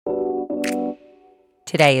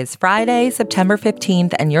Today is Friday, September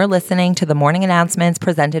 15th, and you're listening to the Morning Announcements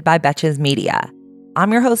presented by Betches Media.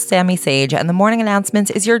 I'm your host, Sammy Sage, and the Morning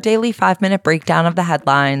Announcements is your daily 5-minute breakdown of the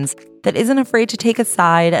headlines that isn't afraid to take a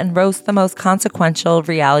side and roast the most consequential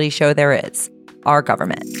reality show there is, our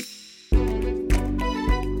government.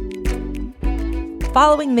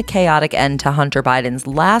 Following the chaotic end to Hunter Biden's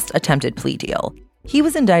last attempted plea deal, he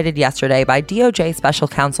was indicted yesterday by DOJ Special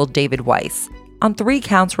Counsel David Weiss on 3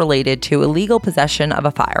 counts related to illegal possession of a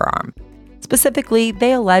firearm. Specifically,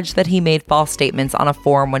 they allege that he made false statements on a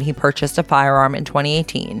form when he purchased a firearm in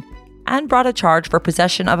 2018 and brought a charge for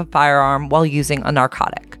possession of a firearm while using a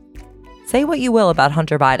narcotic. Say what you will about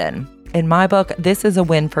Hunter Biden. In my book, this is a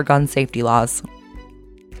win for gun safety laws.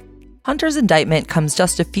 Hunter's indictment comes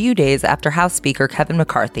just a few days after House Speaker Kevin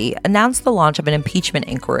McCarthy announced the launch of an impeachment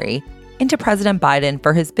inquiry into President Biden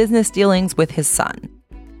for his business dealings with his son.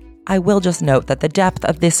 I will just note that the depth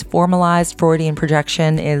of this formalized Freudian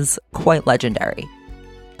projection is quite legendary.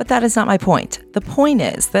 But that is not my point. The point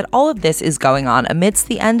is that all of this is going on amidst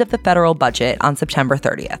the end of the federal budget on September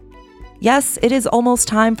 30th. Yes, it is almost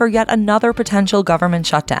time for yet another potential government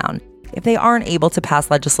shutdown if they aren't able to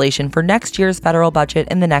pass legislation for next year's federal budget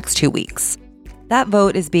in the next 2 weeks. That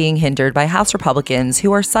vote is being hindered by House Republicans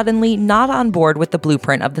who are suddenly not on board with the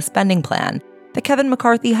blueprint of the spending plan that Kevin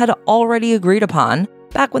McCarthy had already agreed upon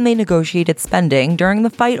back when they negotiated spending during the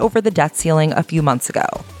fight over the debt ceiling a few months ago.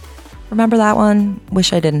 Remember that one?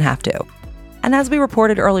 Wish I didn't have to. And as we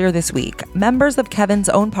reported earlier this week, members of Kevin's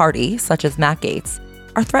own party, such as Matt Gaetz,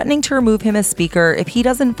 are threatening to remove him as Speaker if he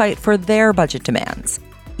doesn't fight for their budget demands,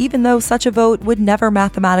 even though such a vote would never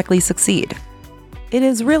mathematically succeed. It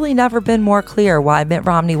has really never been more clear why Mitt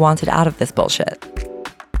Romney wanted out of this bullshit.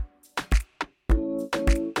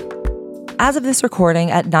 As of this recording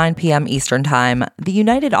at 9 p.m. Eastern Time, the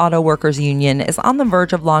United Auto Workers Union is on the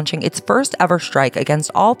verge of launching its first ever strike against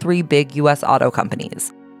all 3 big U.S. auto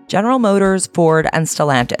companies, General Motors, Ford, and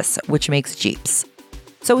Stellantis, which makes Jeeps.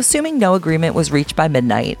 So assuming no agreement was reached by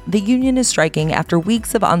midnight, the union is striking after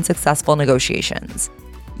weeks of unsuccessful negotiations.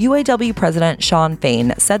 UAW President Shawn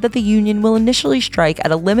Fain said that the union will initially strike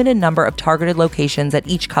at a limited number of targeted locations at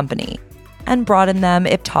each company and broaden them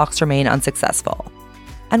if talks remain unsuccessful.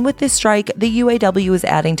 And with this strike, the UAW is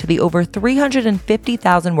adding to the over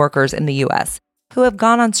 350,000 workers in the U.S. who have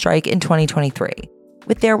gone on strike in 2023,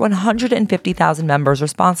 with their 150,000 members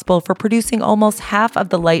responsible for producing almost half of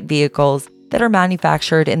the light vehicles that are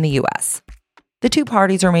manufactured in the U.S. The 2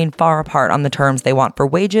 parties remain far apart on the terms they want for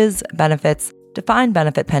wages, benefits, defined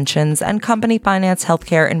benefit pensions, and company-financed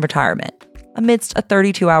healthcare and retirement, amidst a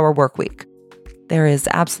 32-hour work week. There is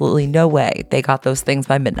absolutely no way they got those things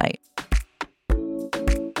by midnight.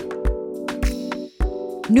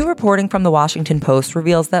 New reporting from the Washington Post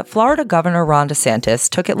reveals that Florida Governor Ron DeSantis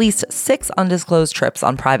took at least 6 undisclosed trips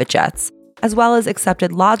on private jets, as well as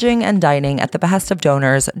accepted lodging and dining at the behest of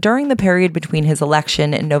donors during the period between his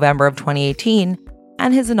election in November of 2018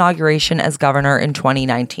 and his inauguration as governor in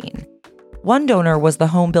 2019. One donor was the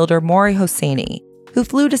home builder Maury Hosseini, who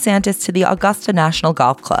flew DeSantis to the Augusta National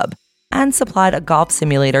Golf Club and supplied a golf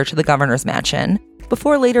simulator to the governor's mansion,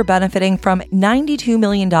 before later benefiting from $92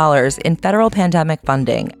 million in federal pandemic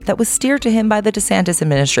funding that was steered to him by the DeSantis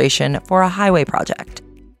administration for a highway project.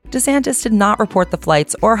 DeSantis did not report the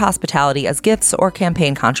flights or hospitality as gifts or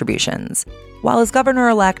campaign contributions. While as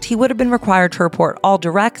governor-elect, he would have been required to report all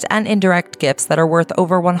direct and indirect gifts that are worth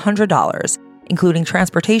over $100, including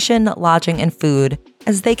transportation, lodging, and food,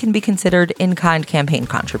 as they can be considered in-kind campaign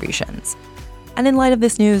contributions. And in light of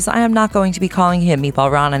this news, I am not going to be calling him Meatball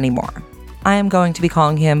Ron anymore. I am going to be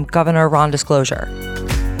calling him Governor Ron Disclosure.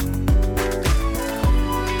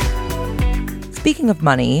 Speaking of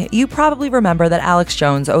money, you probably remember that Alex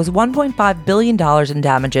Jones owes $1.5 billion in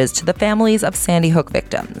damages to the families of Sandy Hook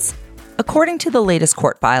victims. According to the latest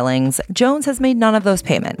court filings, Jones has made none of those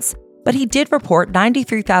payments, but he did report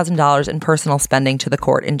 $93,000 in personal spending to the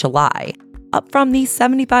court in July, up from the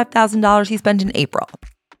 $75,000 he spent in April,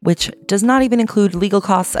 which does not even include legal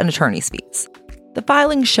costs and attorney's fees. The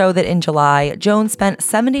filings show that in July, Jones spent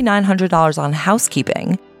 $7,900 on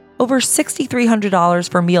housekeeping, over $6,300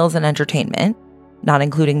 for meals and entertainment, not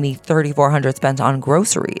including the $3,400 spent on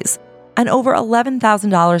groceries, and over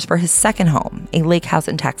 $11,000 for his second home, a lake house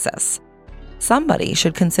in Texas. Somebody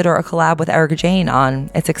should consider a collab with Erika Jayne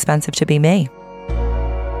on It's Expensive to Be Me.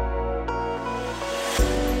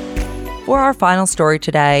 For our final story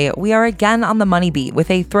today, we are again on the money beat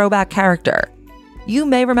with a throwback character. You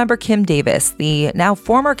may remember Kim Davis, the now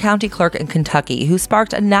former county clerk in Kentucky who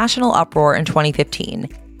sparked a national uproar in 2015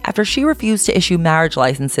 after she refused to issue marriage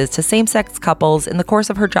licenses to same-sex couples in the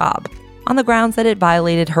course of her job on the grounds that it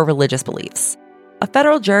violated her religious beliefs. a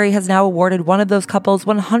federal jury has now awarded one of those couples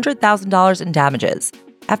 $100,000 in damages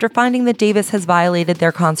after finding that Davis has violated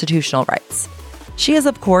their constitutional rights. She is,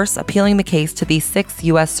 of course, appealing the case to the 6th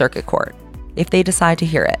U.S. Circuit Court, if they decide to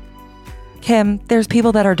hear it. Kim, there's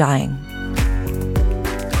people that are dying.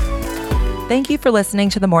 Thank you for listening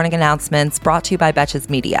to the morning announcements brought to you by Betches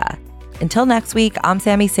Media. Until next week, I'm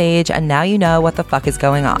Sammy Sage, and now you know what the fuck is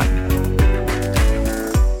going on.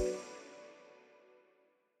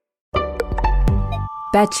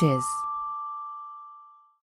 Betches.